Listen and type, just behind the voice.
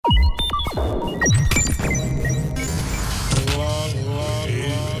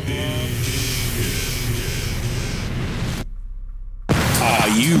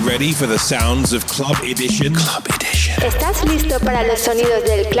you ready for the sounds of Club Edition? Club Edition. ¿Estás listo para los sonidos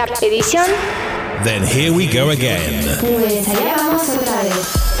del Club Edition? Then here we go again. Pues allá vamos otra vez.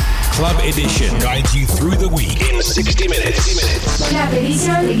 Club Edition guides you through the week in 60 minutes. Club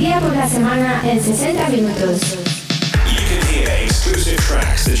Edition guía por la semana en 60 minutos. You can hear exclusive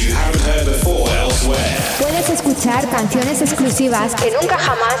tracks that you haven't heard before elsewhere. Puedes escuchar canciones exclusivas que nunca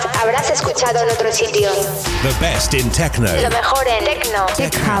jamás habrás escuchado en otro sitio. The best in techno. Lo mejor en techno,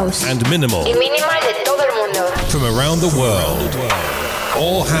 tech house and minimal. Y minimal de todo el mundo. From around the world.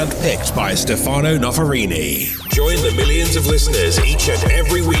 All handpicked by Stefano Noferini. Join the millions of listeners each and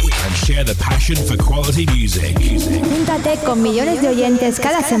every week and share the passion for quality music. Júntate con millones de oyentes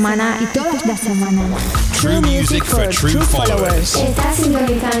cada semana y todas las semanas. True music for true followers. Estás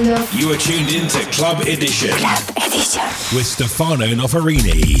sintonizando. You are tuned in to Club Edition. Club Edition. With Stefano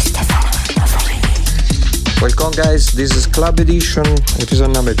Noferini. Welcome guys, this is Club Edition,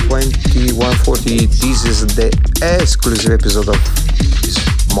 episode number 2140. This is the exclusive episode of this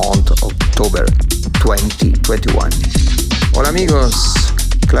month, October 2021. Hola amigos,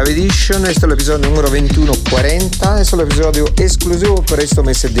 Club Edition, este es el episodio número 2140, es el episodio exclusivo para este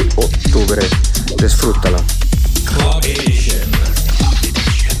mes de octubre. Disfrútalo. Club Edition.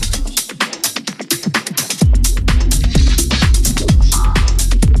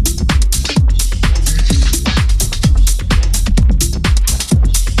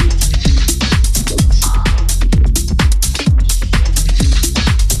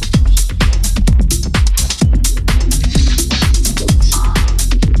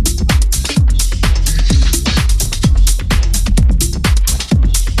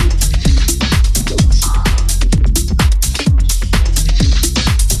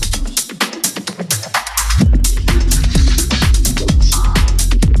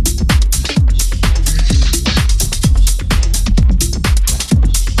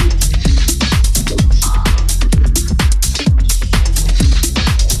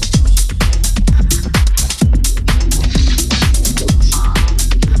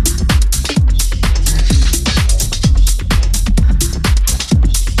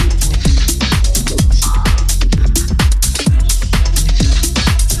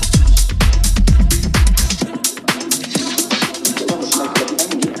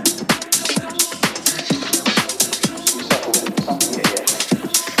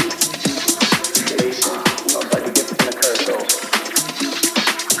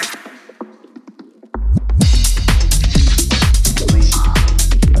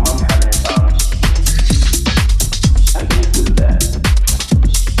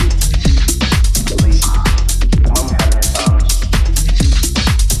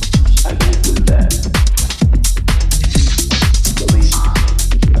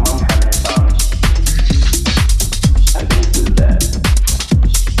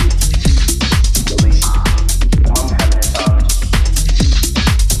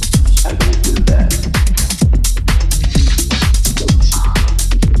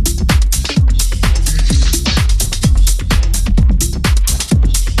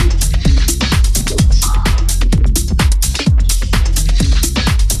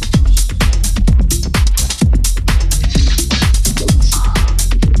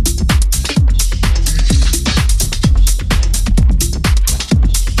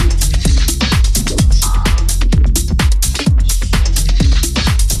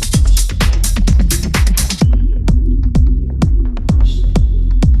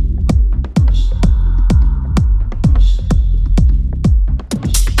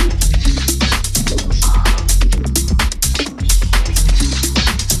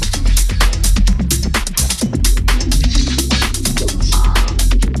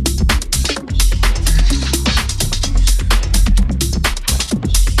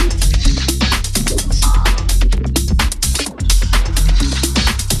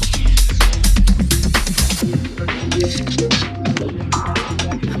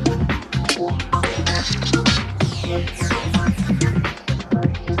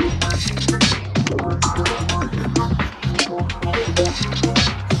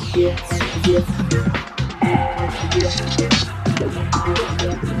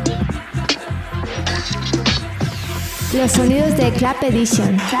 Los sonidos de Club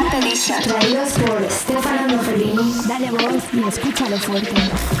Edition. Club Edition. Traídos por Stefano Noferini. Dale voz y escúchalo fuerte.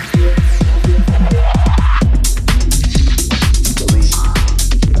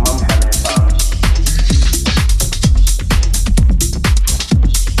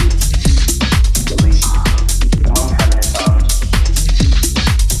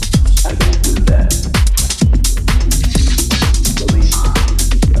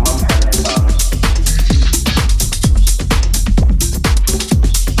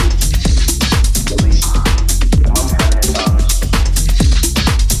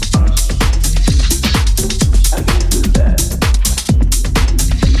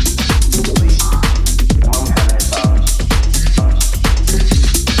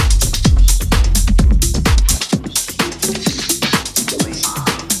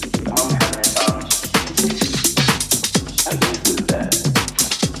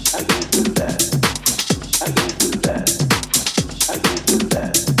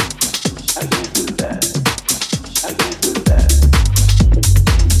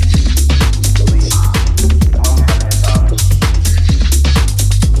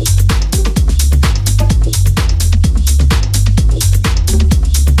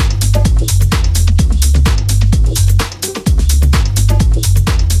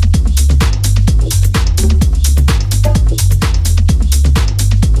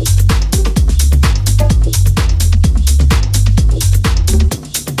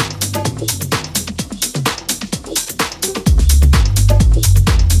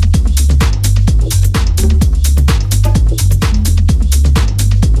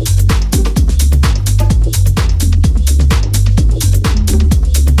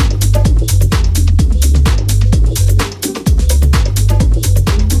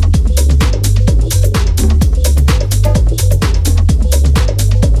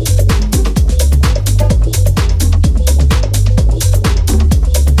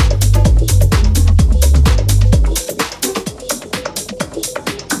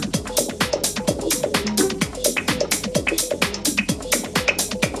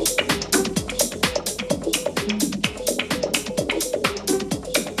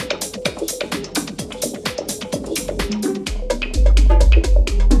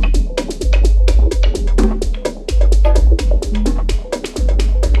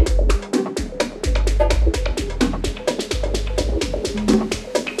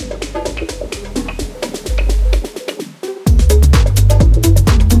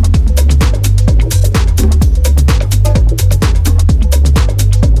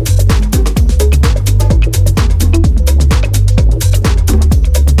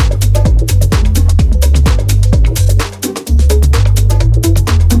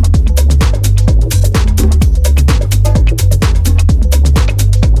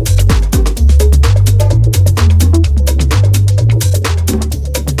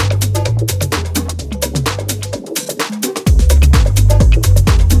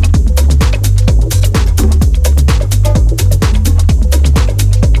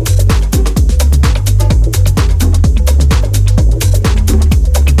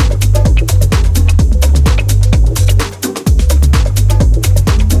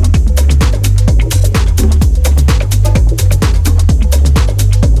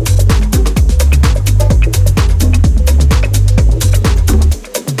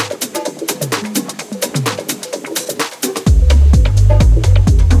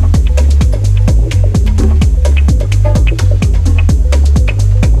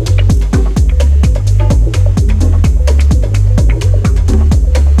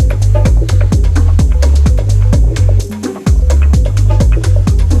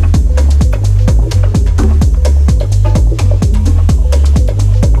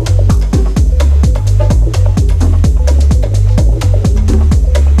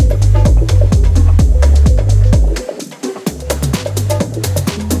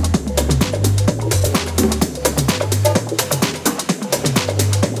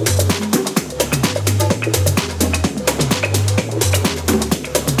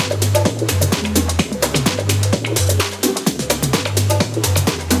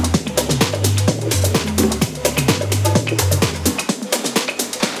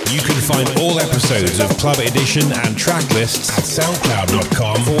 episodes of Club Edition and track lists at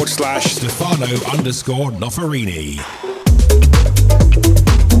soundcloud.com/Stefano_Noferini.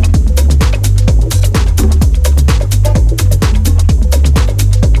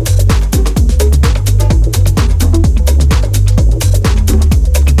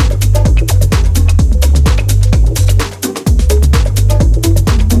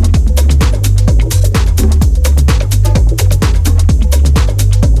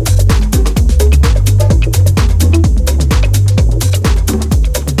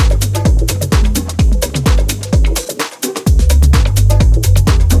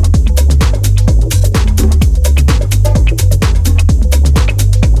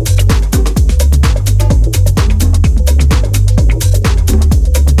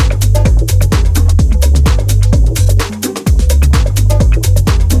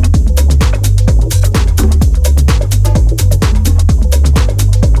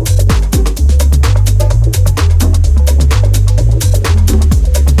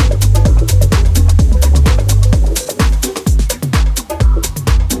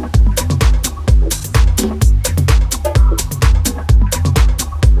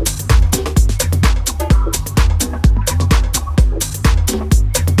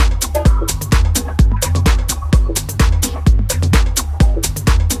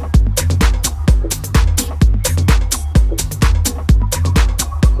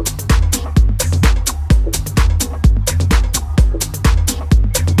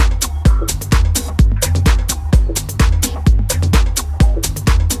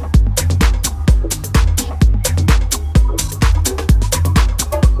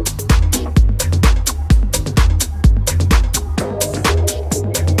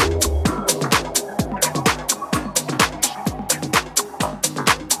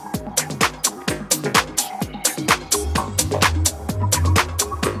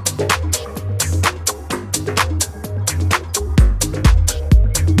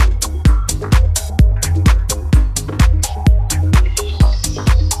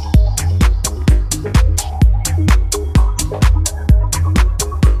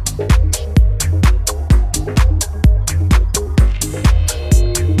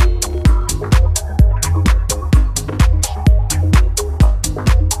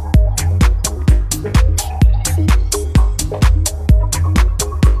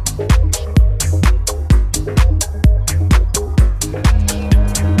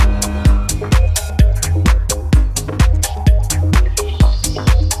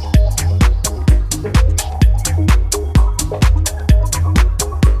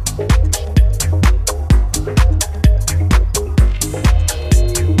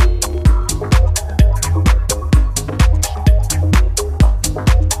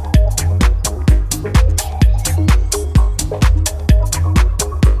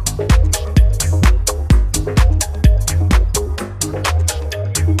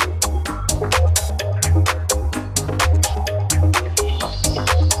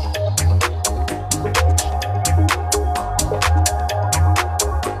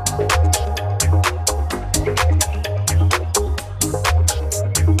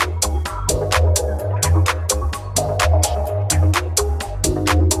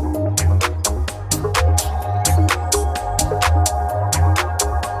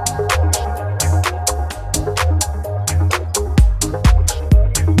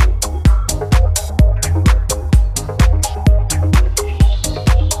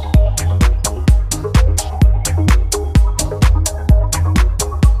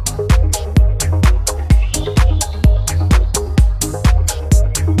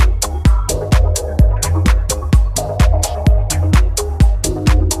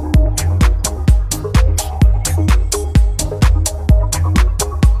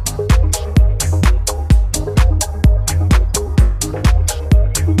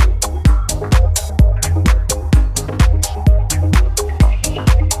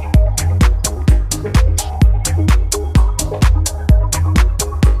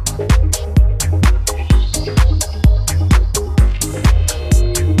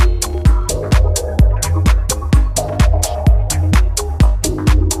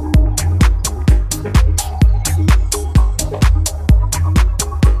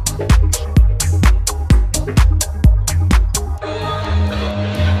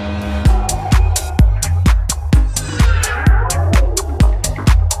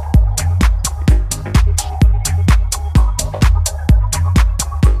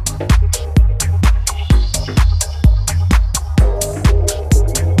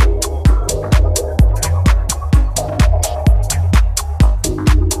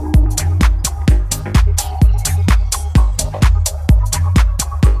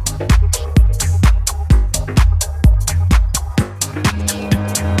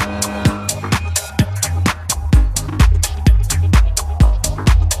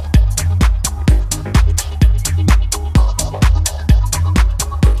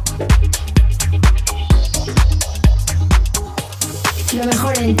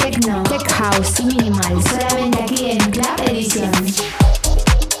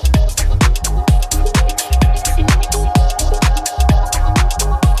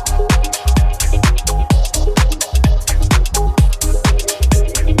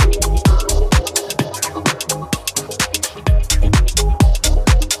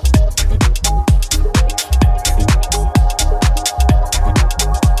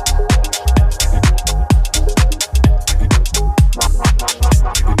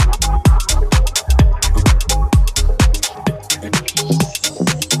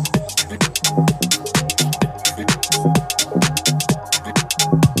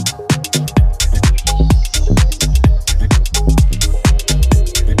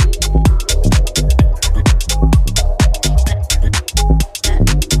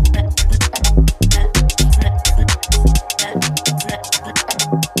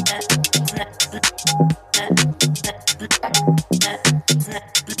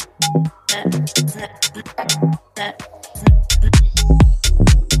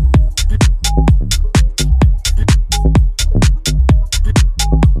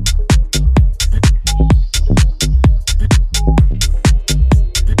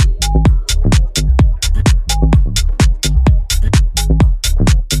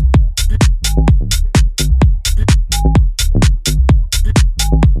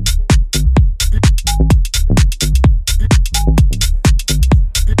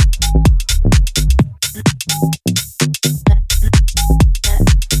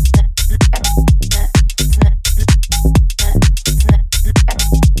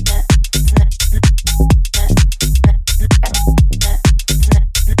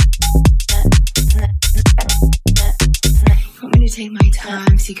 my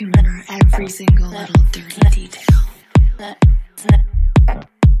time so you can remember every single little dirty detail.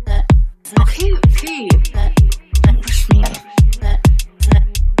 Okay, babe. Don't push me.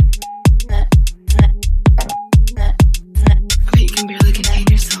 Okay, you can barely contain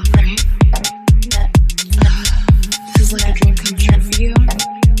yourself, right? This is like a dream come true for you.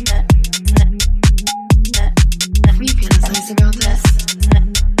 Have you fantasized about this?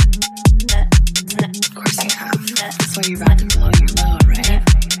 Of course you have. That's why you're about to blow your load, right?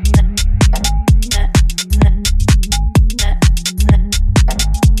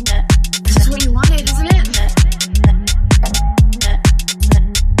 This is what you wanted, isn't it?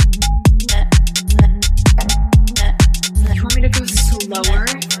 You want me to go slower?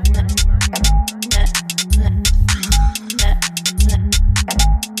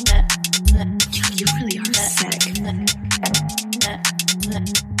 You really are sick.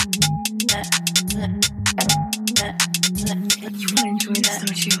 You want to enjoy this,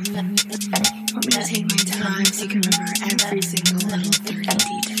 don't you? You want me to take my time so you can remember every single little dirty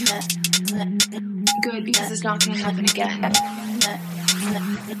detail. Good, because it's not going to happen again.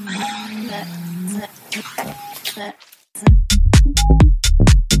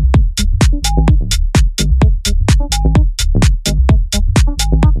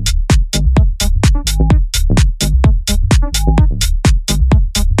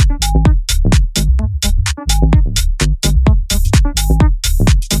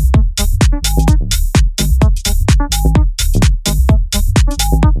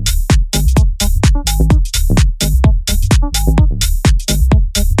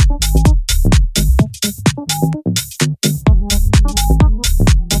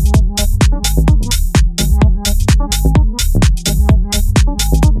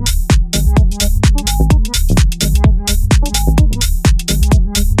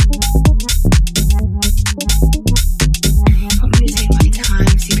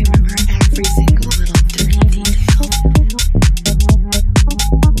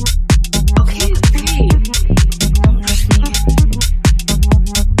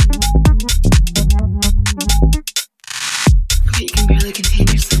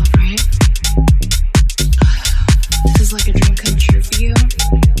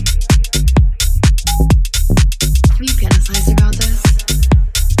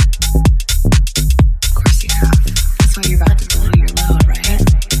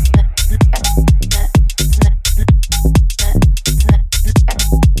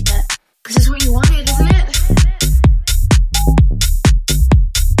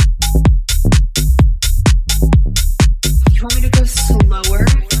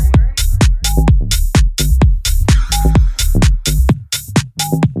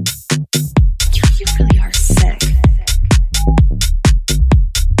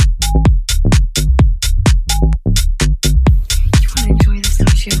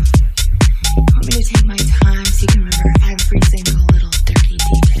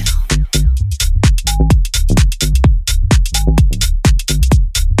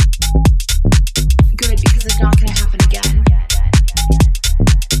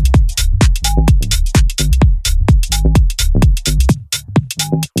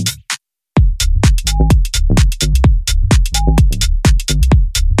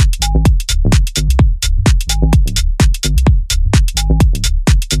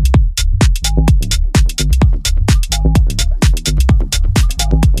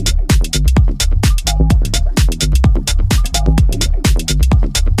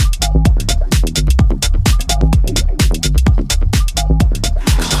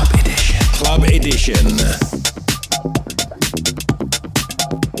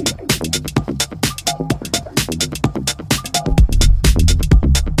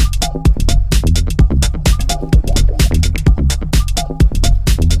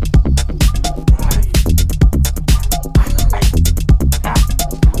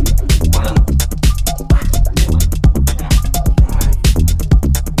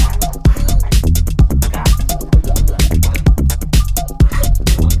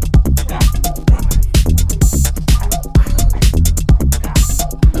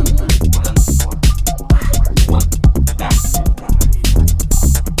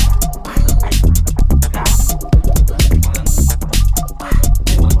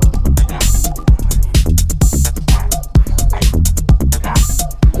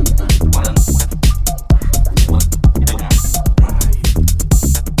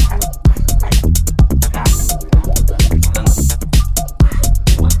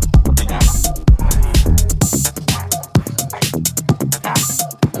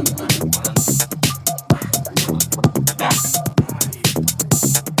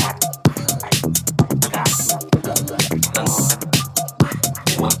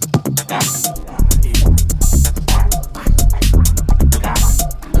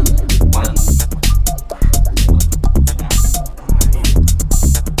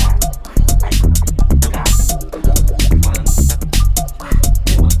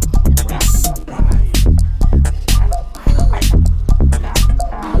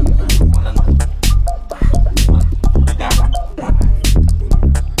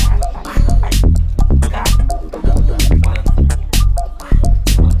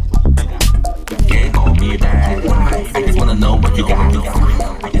 what you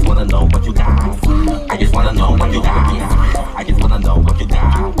got. I just wanna know what you got. I just wanna know what you got. I just wanna know what you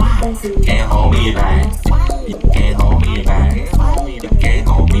got. Can't hold me back. You can't hold me back. You can't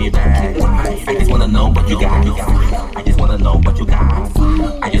hold me back. I just wanna know what you got. I just wanna know what you got.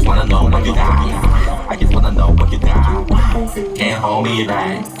 I just wanna know what you got. I just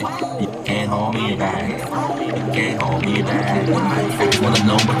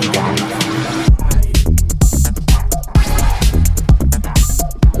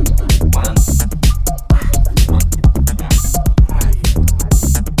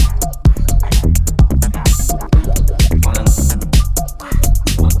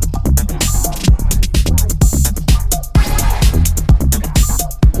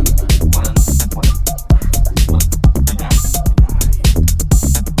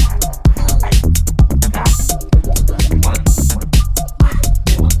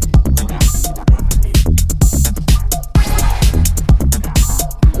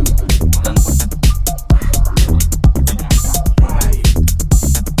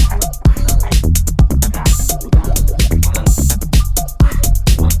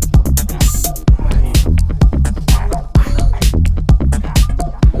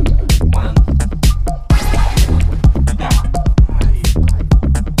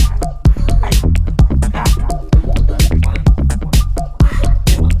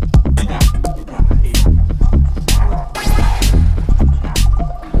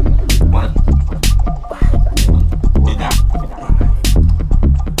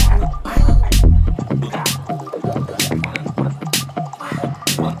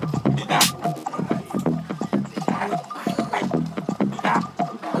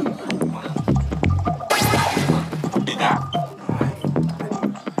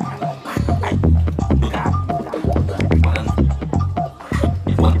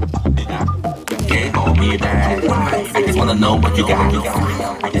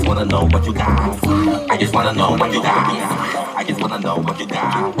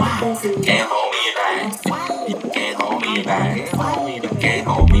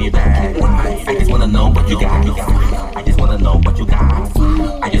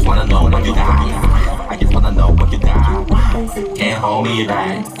wanna know what you got. Can't hold me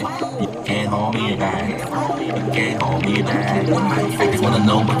back. You can't hold me back. You can't hold me back. I just wanna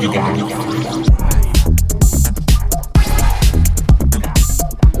know what you got.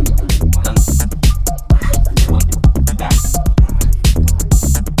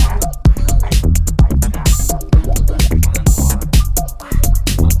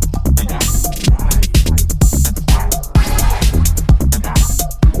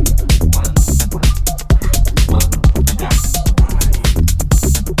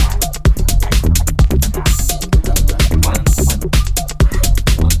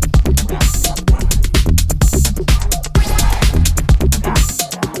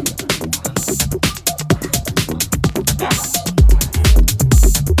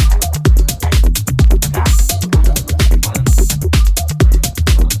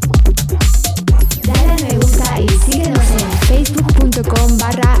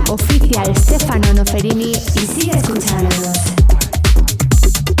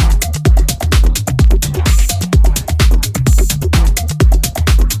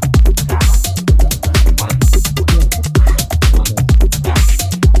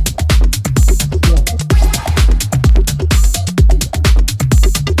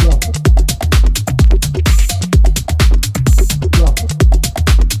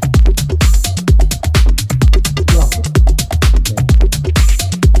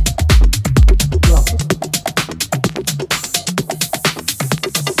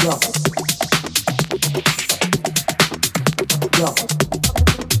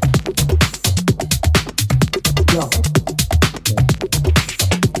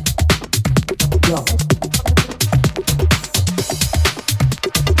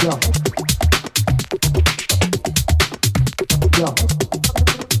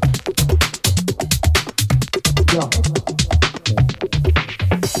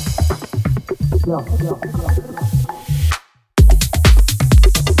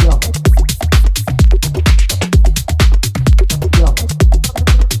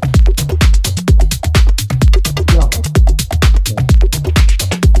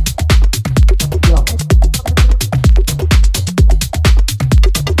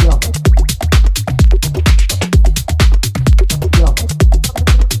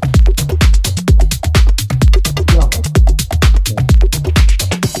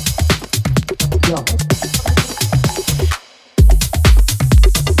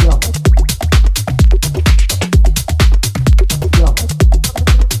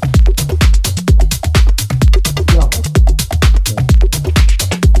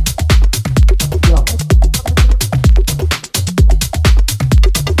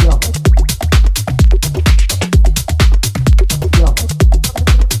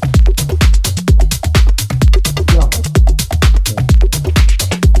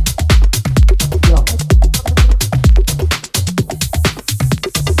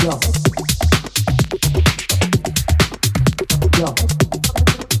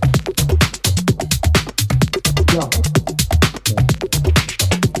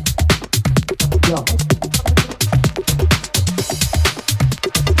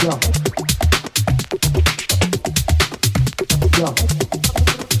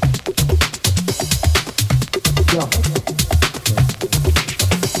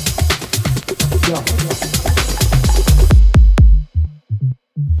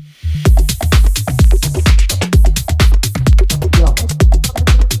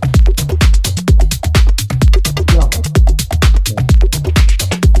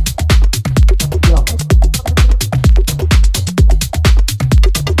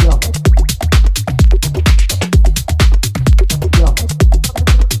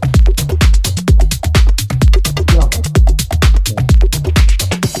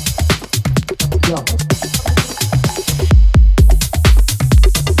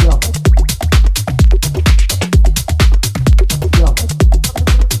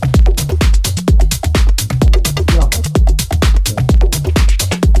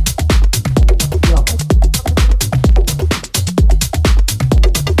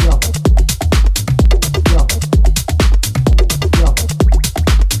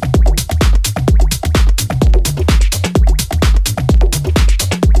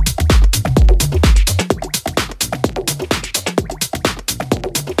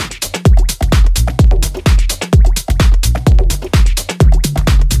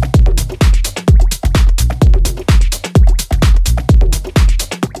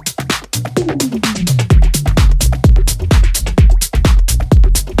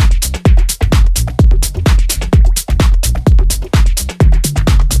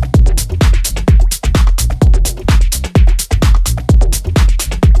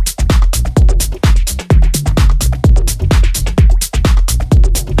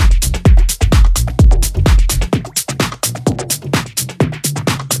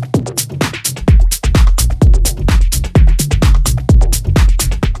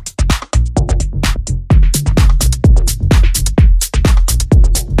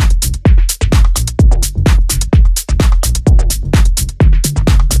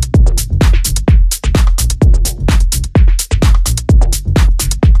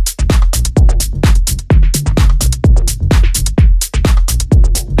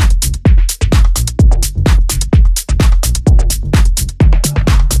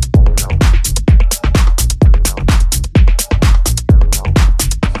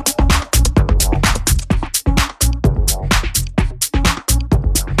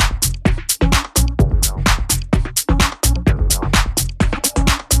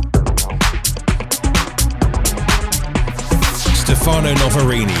 Stefano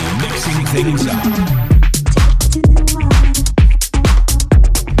Novarini mixing things up.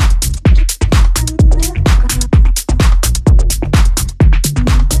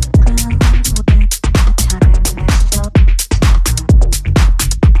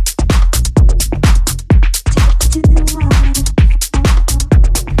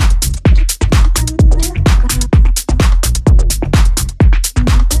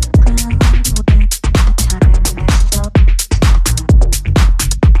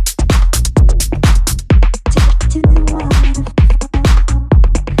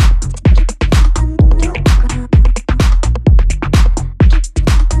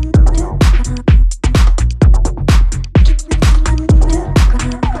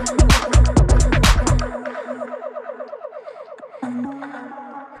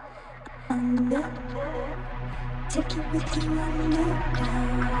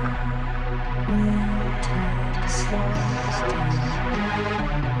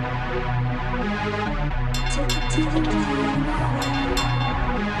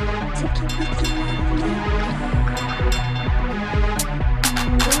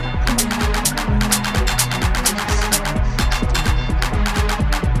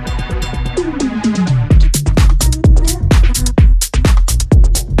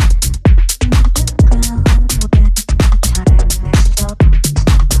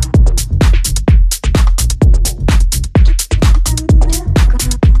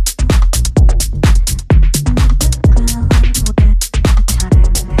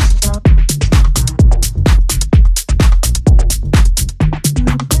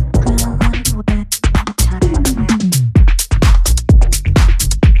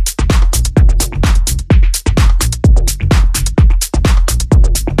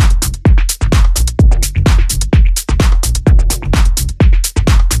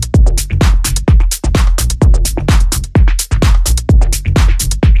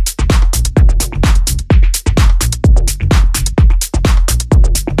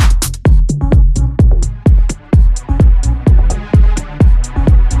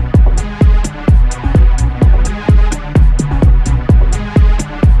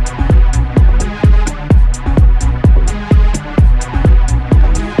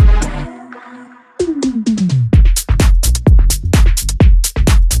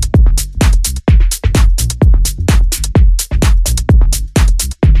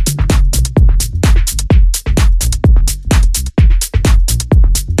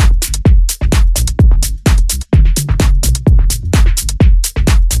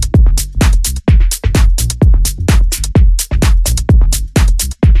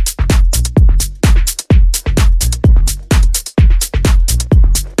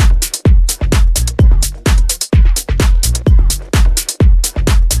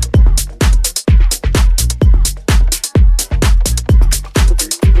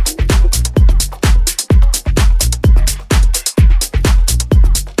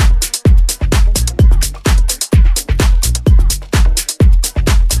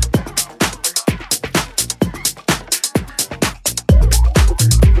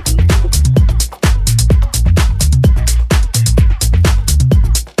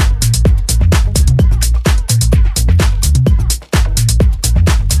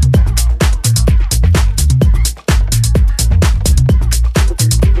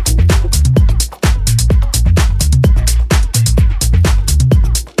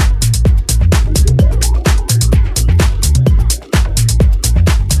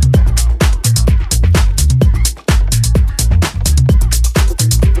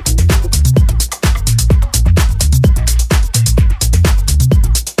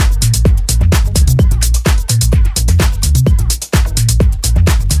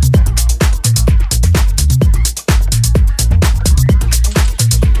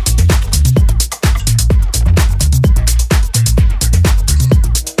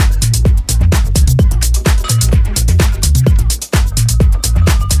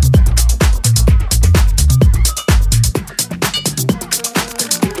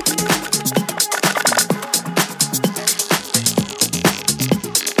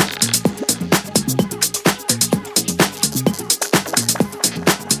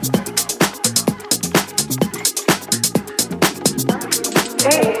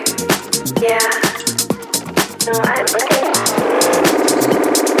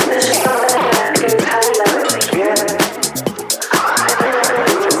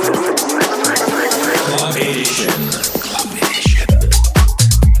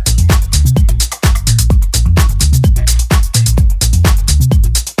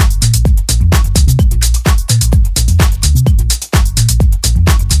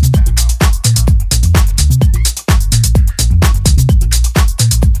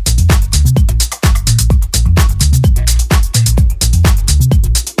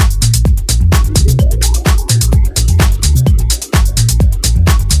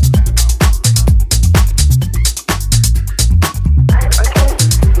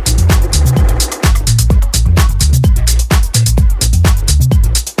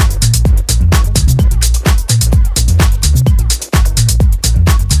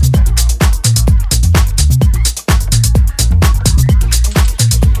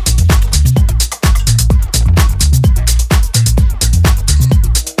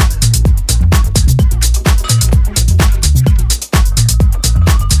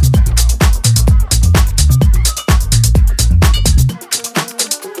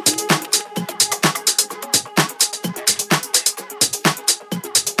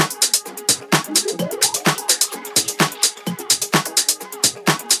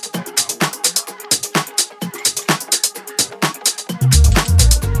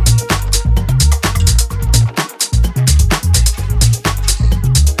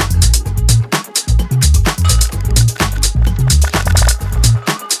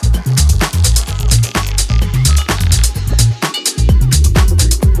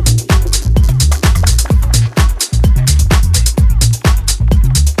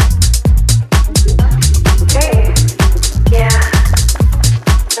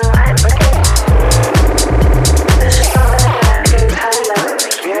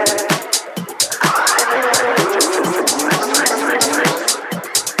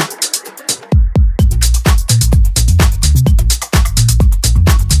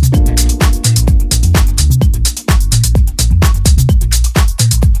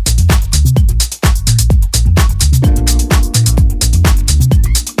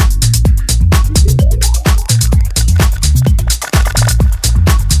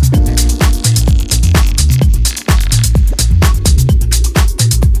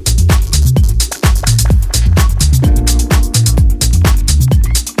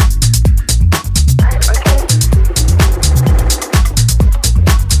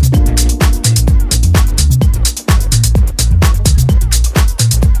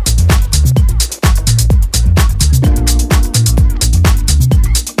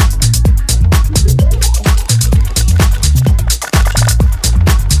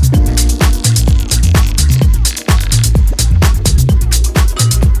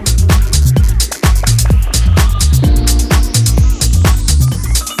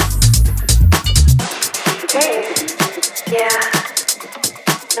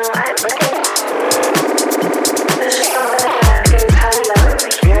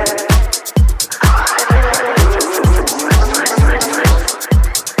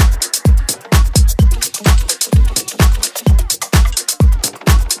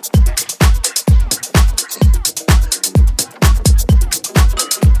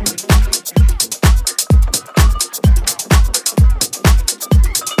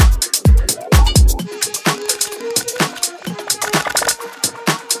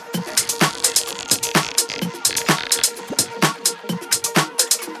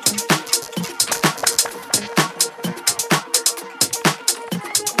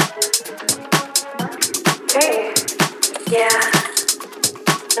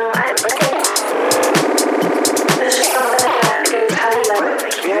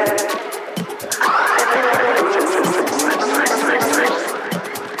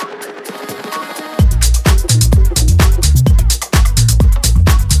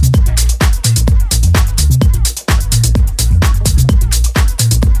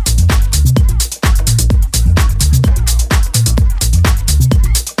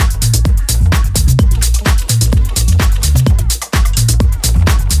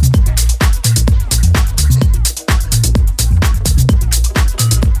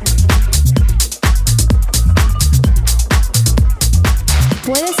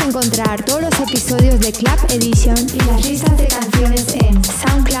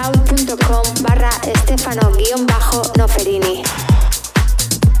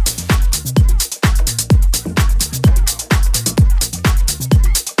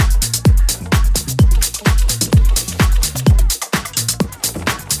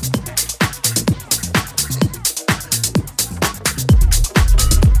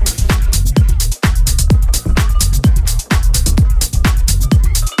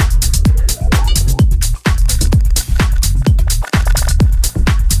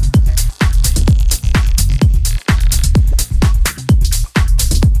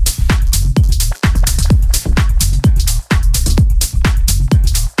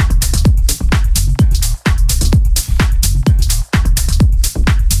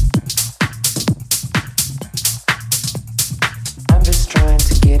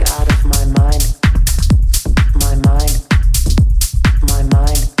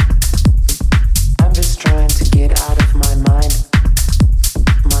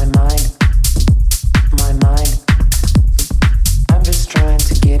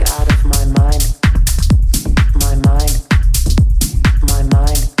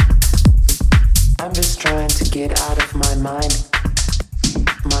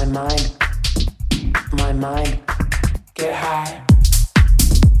 mind, get high.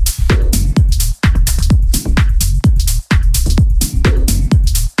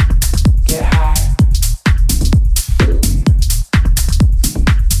 Get high.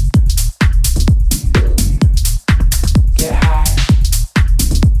 Get high.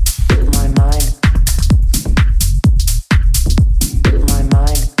 My mind. My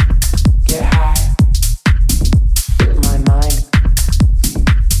mind. Get high. My mind.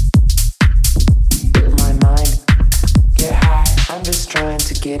 My mind. Get high. I'm just trying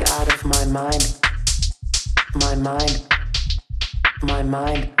to get out of my mind. My mind. My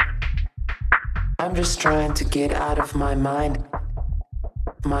mind. I'm just trying to get out of my mind.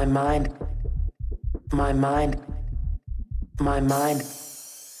 My mind. My mind. My mind.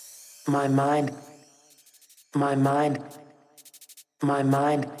 My mind. My mind. My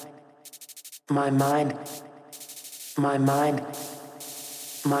mind. My mind. My mind.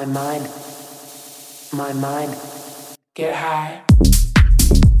 My mind. My mind. Get high.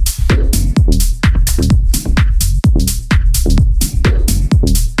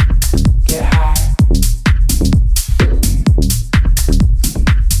 Get high.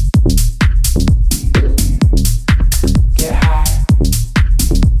 Get high.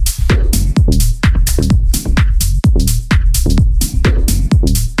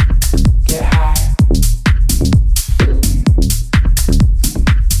 Get high.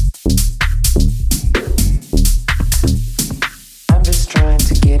 I'm just trying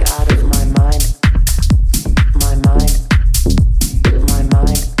to get out of my mind. My mind. My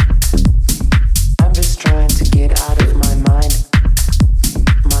mind. I'm just trying to get out of my mind.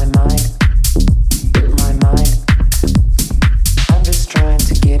 My mind. My mind. I'm just trying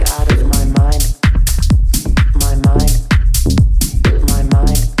to get out of my mind. My mind. My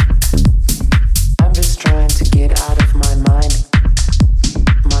mind. I'm just trying to get out of my mind.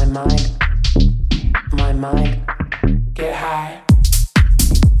 My mind. My mind. Get high.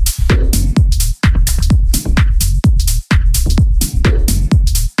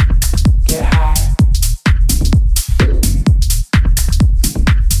 Get high.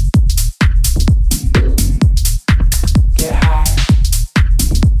 Get high.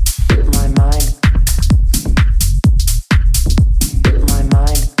 My mind. My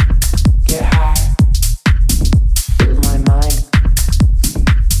mind. Get high. My mind.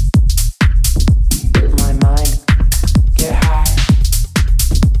 My mind. Get high.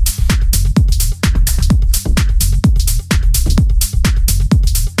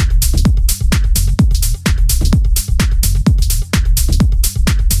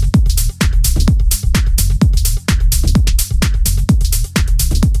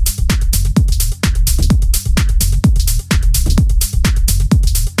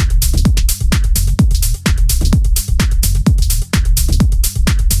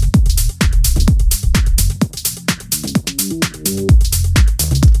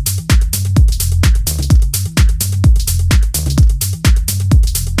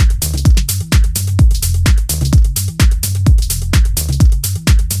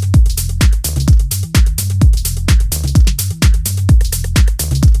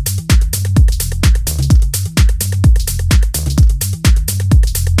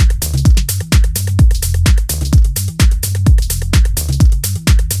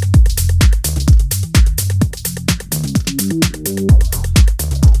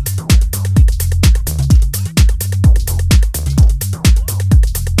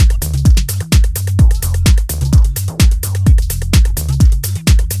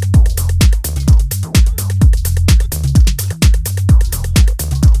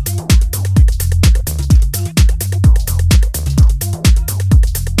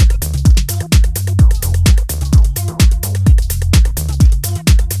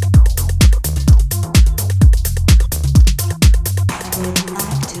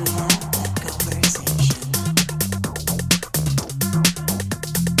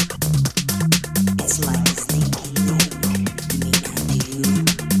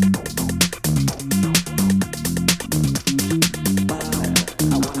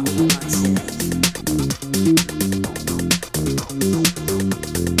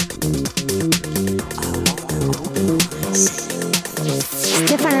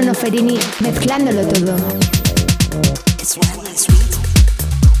 Stefano Noferini mezclándolo todo.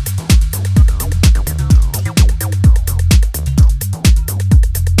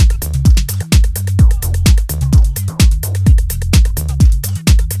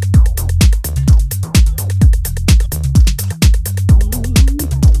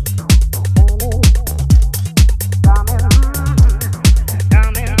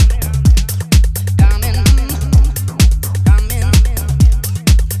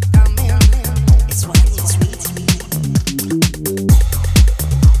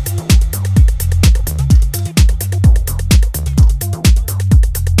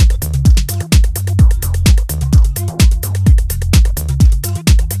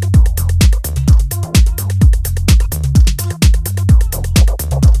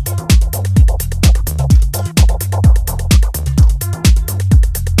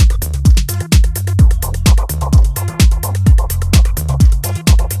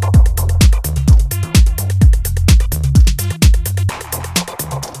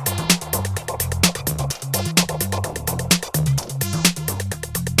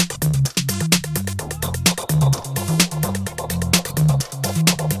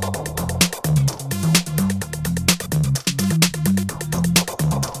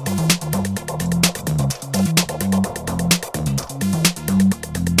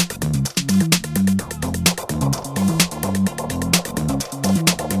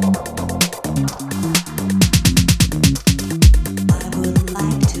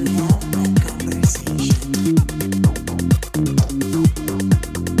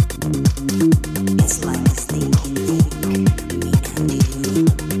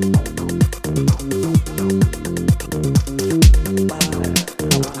 Mm-hmm.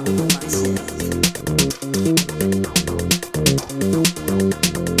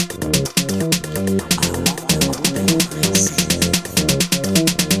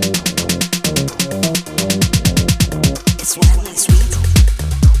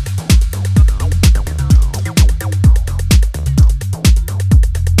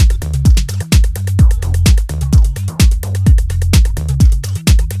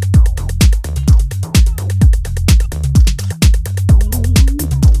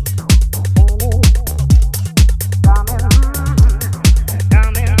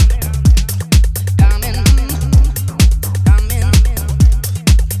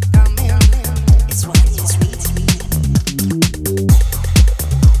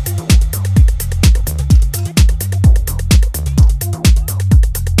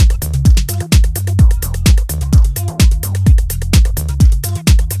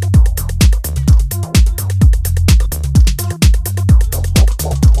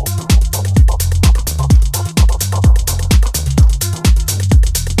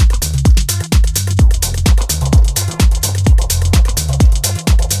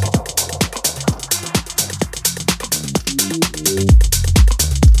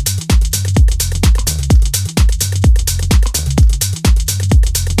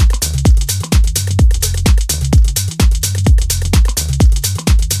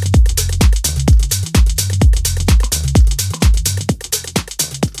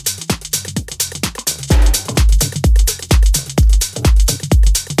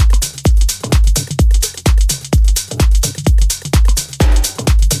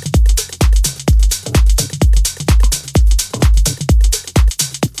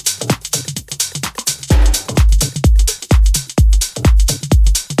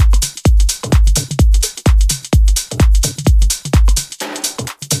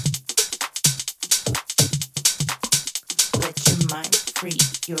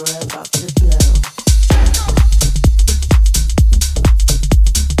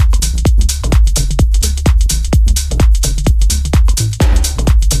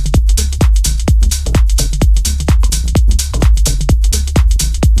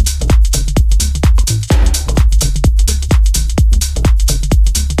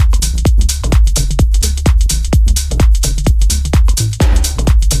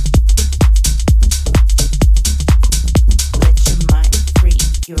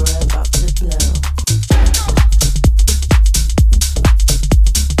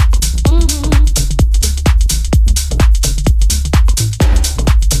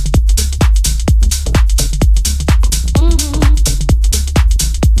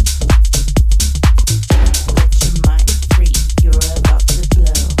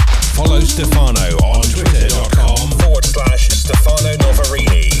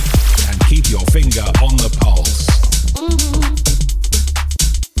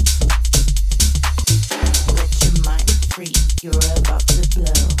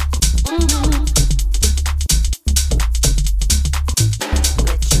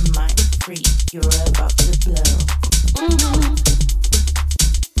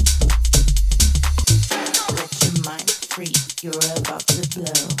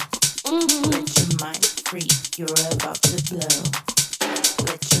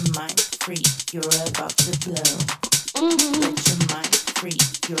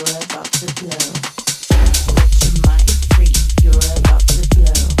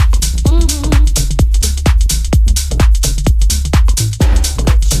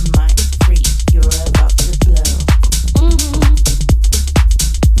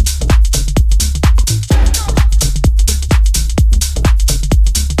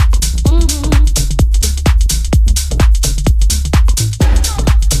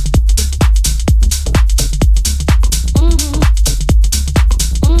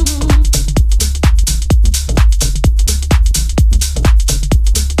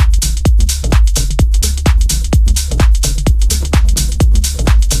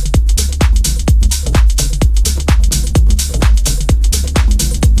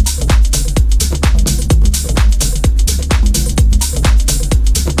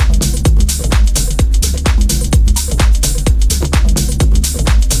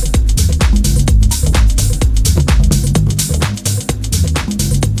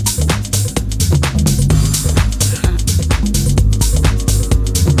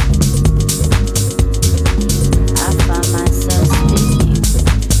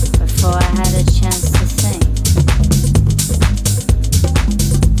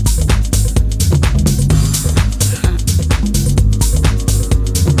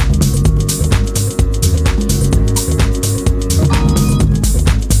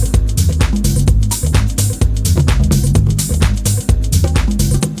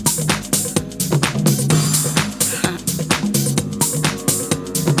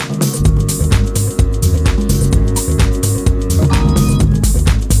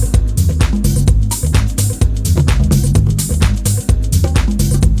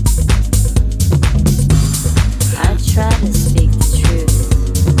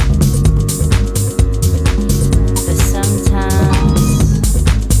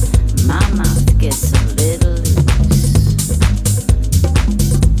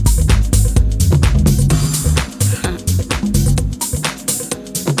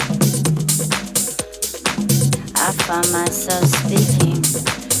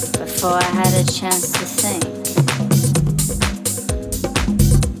 before I had a chance to think.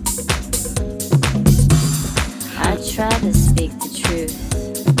 I try to speak the truth,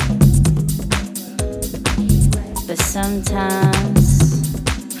 but sometimes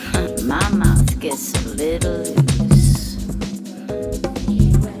my mouth gets a little loose.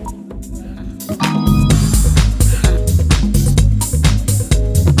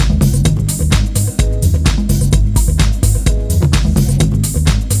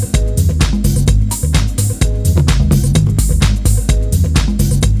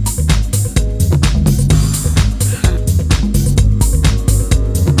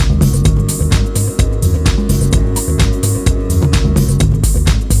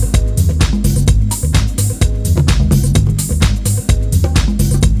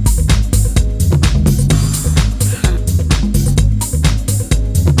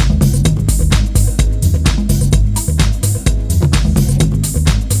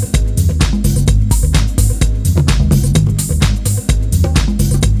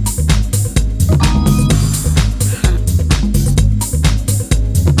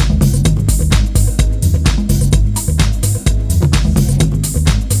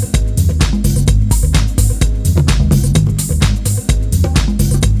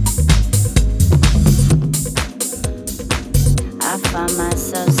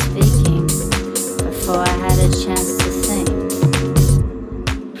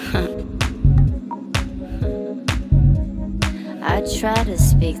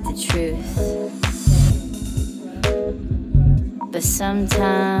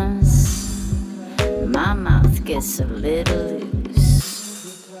 Sometimes my mouth gets a little loose.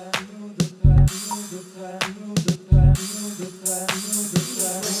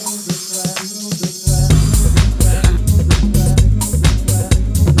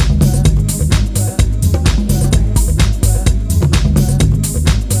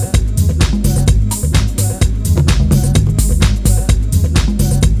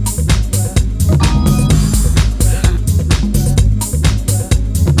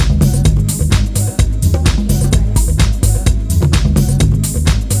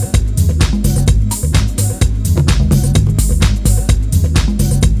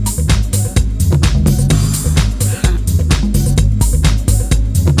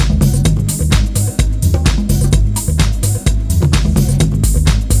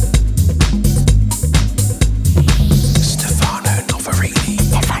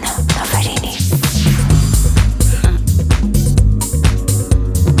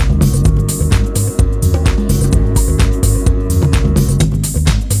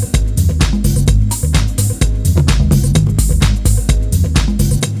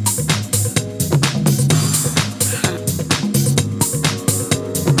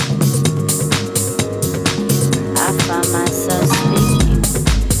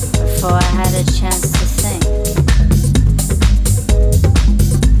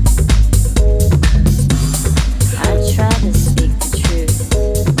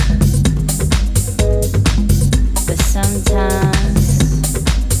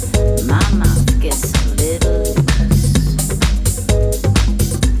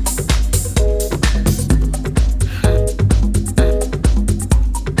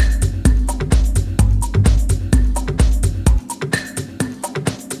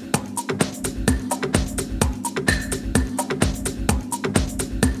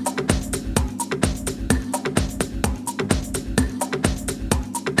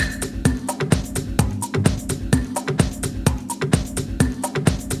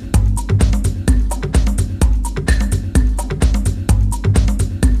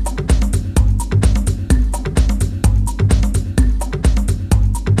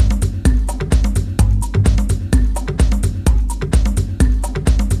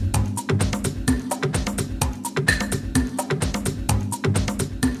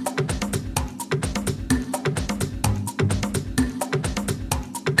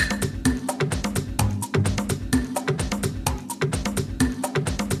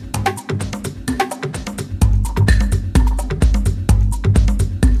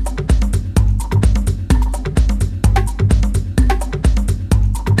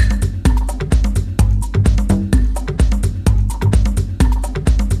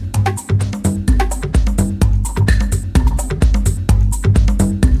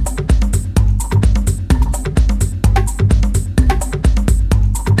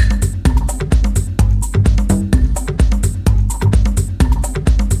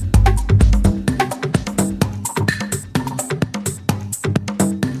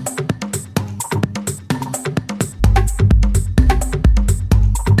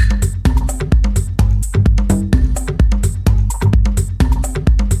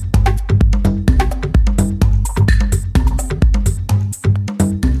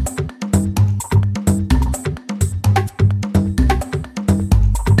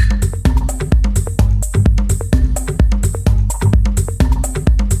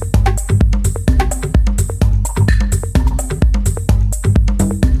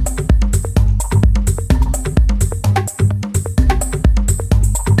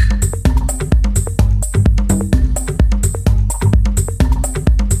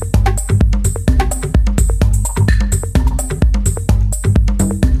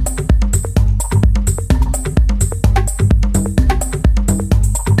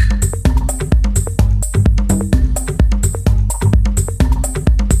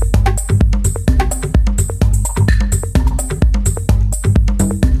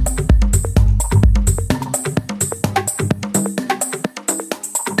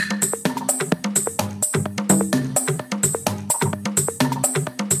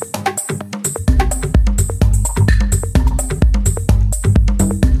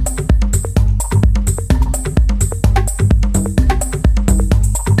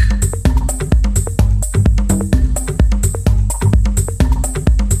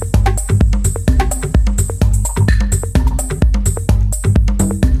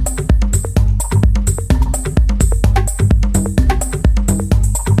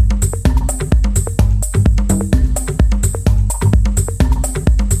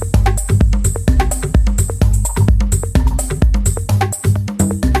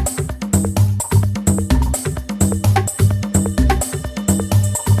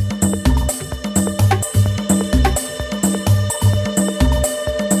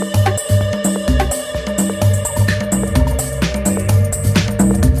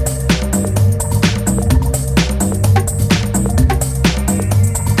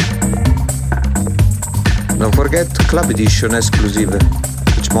 Club Edition exclusive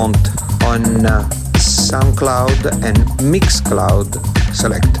each month on SoundCloud and Mixcloud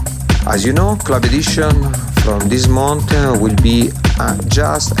Select. As you know, Club Edition from this month will be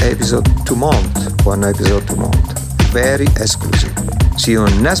just episode 2 month, one episode 2 month, very exclusive. See you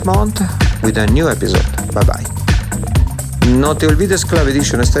next month with a new episode. Bye bye. No te olvides, Club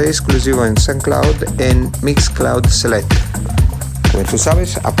Edition está exclusivo en SoundCloud en Mixcloud Select. Como tú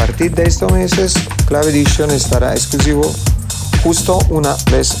sabes, a partir de estos meses, Club Edition estará exclusivo justo una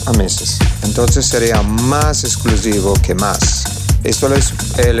vez a meses. Entonces sería más exclusivo que más. Esto es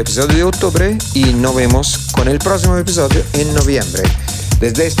el episodio de octubre y nos vemos con el próximo episodio en noviembre.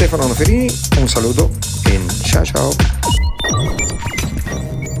 Desde Stefano Noferini, un saludo y chao chao.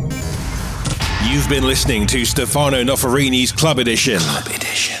 You've been listening to Stefano Noferini's Club Edition.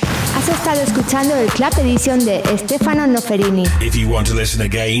 Has estado escuchando el Club Edition de Stefano Noferini. If you want to listen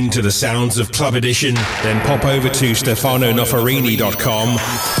again to the sounds of Club Edition, then pop over to stefanonoferini.com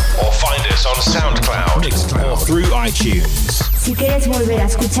or find us on SoundCloud, Mixcloud, or through iTunes. Si quieres volver a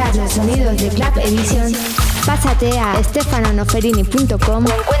escuchar los sonidos de Club Edition, pásate a stefanonoferini.com o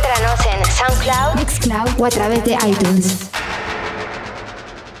encuéntranos en SoundCloud, Mixcloud o a través de iTunes.